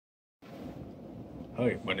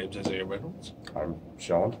Hi, my name is Isaiah Reynolds, I'm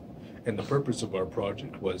Sean. and the purpose of our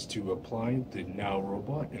project was to apply the Now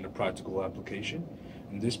robot in a practical application.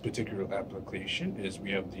 In this particular application is we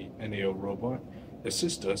have the NAO robot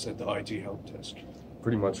assist us at the IT help desk.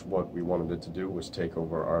 Pretty much what we wanted it to do was take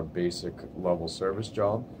over our basic level service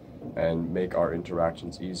job and make our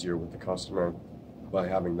interactions easier with the customer by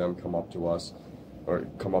having them come up to us or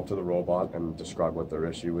come up to the robot and describe what their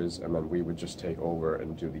issue is, and then we would just take over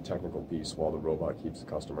and do the technical piece while the robot keeps the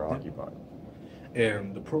customer occupied.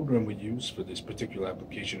 And the program we use for this particular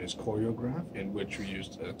application is Choreograph, in which we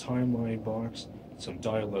used a timeline box, some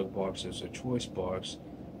dialogue boxes, a choice box,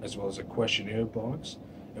 as well as a questionnaire box.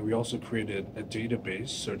 And we also created a database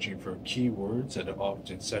searching for keywords that are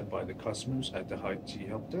often said by the customers at the IT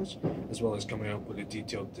help desk, as well as coming up with a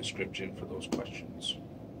detailed description for those questions.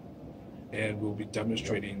 And we'll be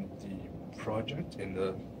demonstrating the project in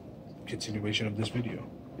the continuation of this video.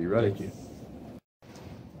 Be ready. Thank you.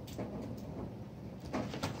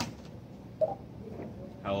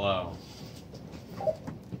 Hello.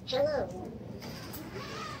 Hello.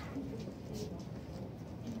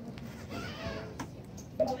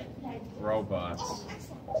 Robots.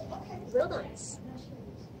 Robots.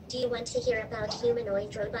 Do you want to hear about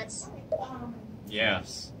humanoid robots?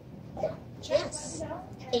 Yes. Yes.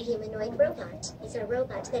 A humanoid robot is a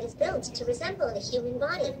robot that is built to resemble a human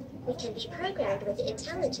body. We can be programmed with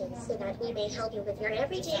intelligence so that we may help you with your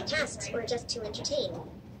everyday tasks or just to entertain.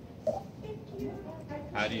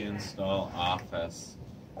 How do you install Office?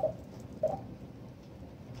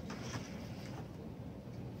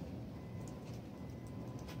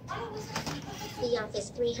 The Office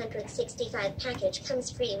 365 package comes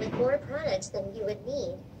free with more products than you would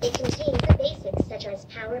need. It contains the basics such as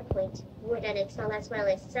PowerPoint, Word and Excel, as well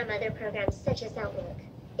as some other programs such as Outlook.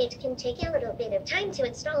 It can take a little bit of time to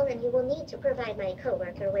install, and you will need to provide my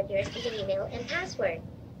coworker with your email and password.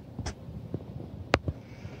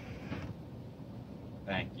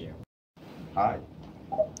 Thank you. Hi.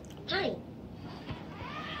 Hi.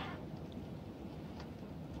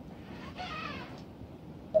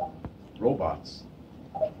 Robots.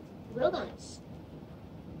 Robots.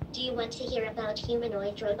 Do you want to hear about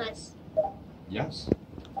humanoid robots? Yes.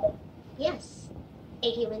 Yes.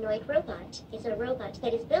 A humanoid robot is a robot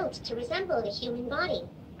that is built to resemble a human body.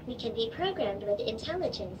 We can be programmed with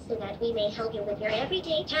intelligence so that we may help you with your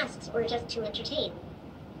everyday tasks or just to entertain.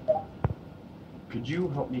 Could you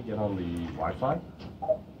help me get on the Wi-Fi?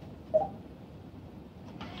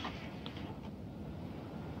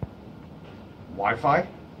 Wi-Fi?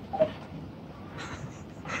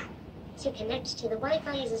 To connect to the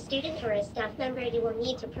Wi-Fi as a student or a staff member, you will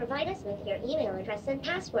need to provide us with your email address and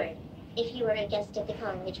password. If you are a guest at the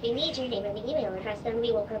college, we need your name and the email address, and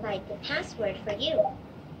we will provide the password for you.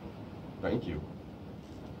 Thank you.